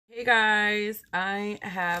Hey guys, I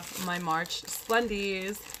have my March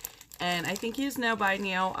Splendies, and I think you know by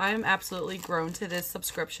now I'm absolutely grown to this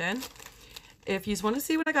subscription. If you want to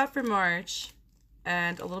see what I got for March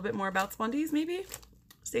and a little bit more about Splendies, maybe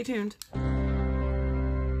stay tuned.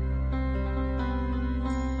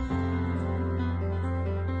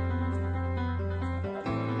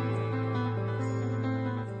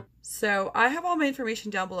 So I have all my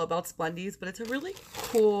information down below about Splendies, but it's a really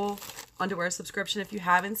cool underwear subscription. If you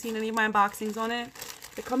haven't seen any of my unboxings on it,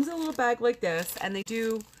 it comes in a little bag like this, and they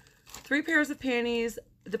do 3 pairs of panties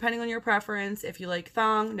depending on your preference. If you like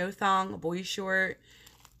thong, no thong, boy short,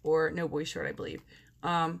 or no boy short, I believe.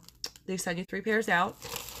 They send you 3 pairs out,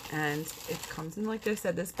 and it comes in like this,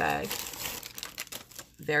 this bag.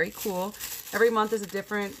 Very cool. Every month is a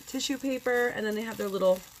different tissue paper, and then they have their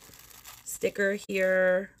little sticker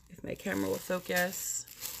here. If my camera will focus.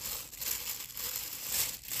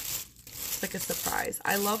 It's like a surprise.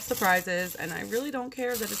 I love surprises, and I really don't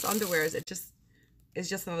care that it's underwears. It just is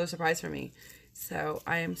just another surprise for me. So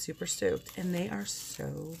I am super stoked, and they are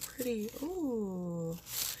so pretty. Ooh.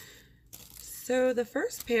 So the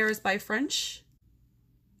first pair is by French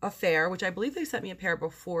Affair, which I believe they sent me a pair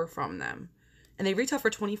before from them, and they retail for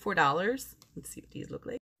 $24. Let's see what these look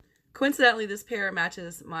like. Coincidentally, this pair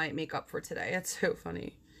matches my makeup for today. It's so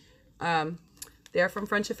funny. They're from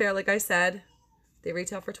French Affair, like I said. They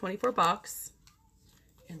retail for 24 bucks.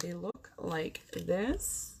 And they look like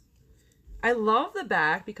this. I love the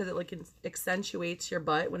back because it like accentuates your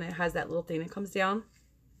butt when it has that little thing that comes down.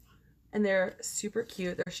 And they're super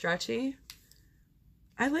cute. They're stretchy.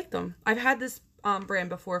 I like them. I've had this brand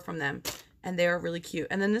before from them, and they are really cute.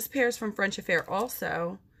 And then this pair is from French Affair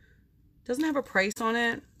also. Doesn't have a price on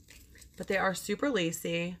it, but they are super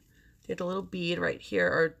lacy. They have a little bead right here,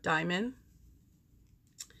 or diamond.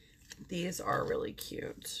 These are really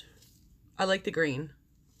cute. I like the green.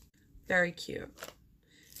 Very cute.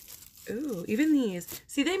 Ooh, even these.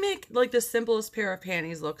 See, they make like the simplest pair of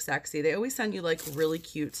panties look sexy. They always send you like really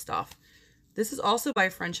cute stuff. This is also by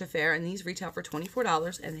French Affair, and these retail for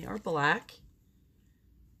 $24, and they are black.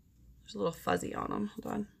 There's a little fuzzy on them.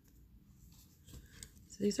 Hold on.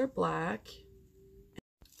 So these are black.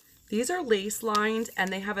 These are lace lined,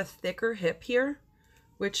 and they have a thicker hip here,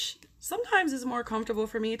 which sometimes is more comfortable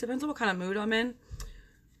for me. It depends on what kind of mood I'm in.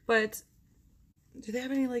 But do they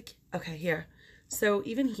have any like, okay, here. So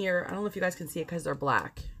even here, I don't know if you guys can see it because they're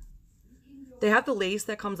black. They have the lace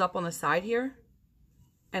that comes up on the side here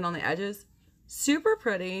and on the edges. Super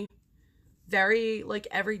pretty. Very like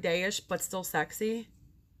everyday-ish, but still sexy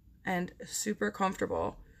and super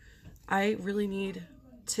comfortable. I really need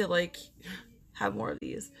to like have more of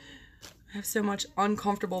these. I have so much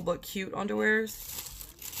uncomfortable but cute underwears.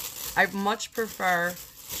 I much prefer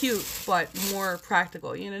cute but more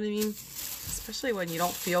practical, you know what I mean? Especially when you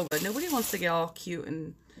don't feel good. Nobody wants to get all cute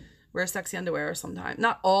and wear sexy underwear sometimes.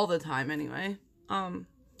 Not all the time anyway. So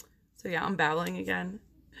yeah, I'm babbling again.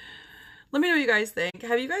 Let me know what you guys think.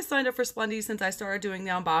 Have you guys signed up for Splendies since I started doing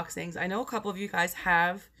the unboxings? I know a couple of you guys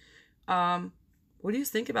have. What do you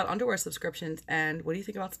think about underwear subscriptions, and what do you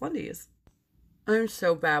think about Splendies? I'm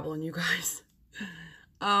so babbling, you guys.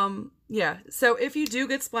 Yeah, so if you do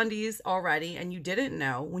get Splendies already and you didn't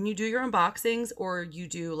know, when you do your unboxings or you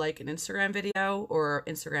do like an Instagram video or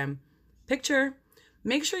Instagram picture,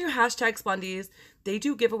 make sure you hashtag Splendies. They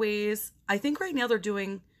do giveaways. I think right now they're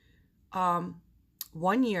doing 1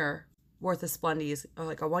 year worth of Splendies, or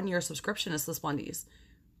like a 1-year subscription of Splendies.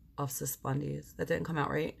 That didn't come out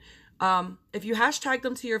right. If you hashtag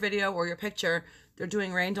them to your video or your picture, they're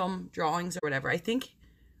doing random drawings or whatever.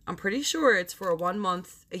 I'm pretty sure it's for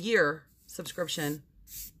a year subscription.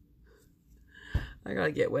 I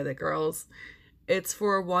gotta get with it, girls. It's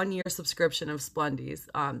for a 1-year subscription of Splendies.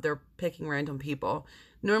 They're picking random people.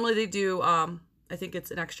 Normally they do, I think it's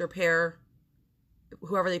an extra pair.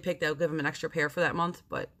 Whoever they pick, they'll give them an extra pair for that month,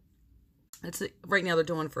 but it's right now they're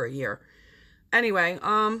doing for a year. Anyway,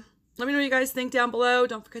 let me know what you guys think down below.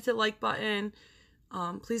 Don't forget to like button.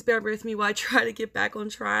 Please bear with me while I try to get back on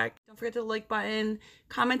track. Don't forget to like button,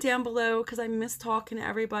 comment down below because I miss talking to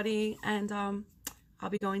everybody, and I'll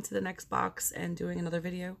be going to the next box and doing another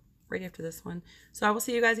video right after this one. So I will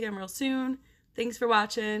see you guys again real soon. Thanks for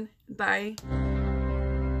watching. Bye.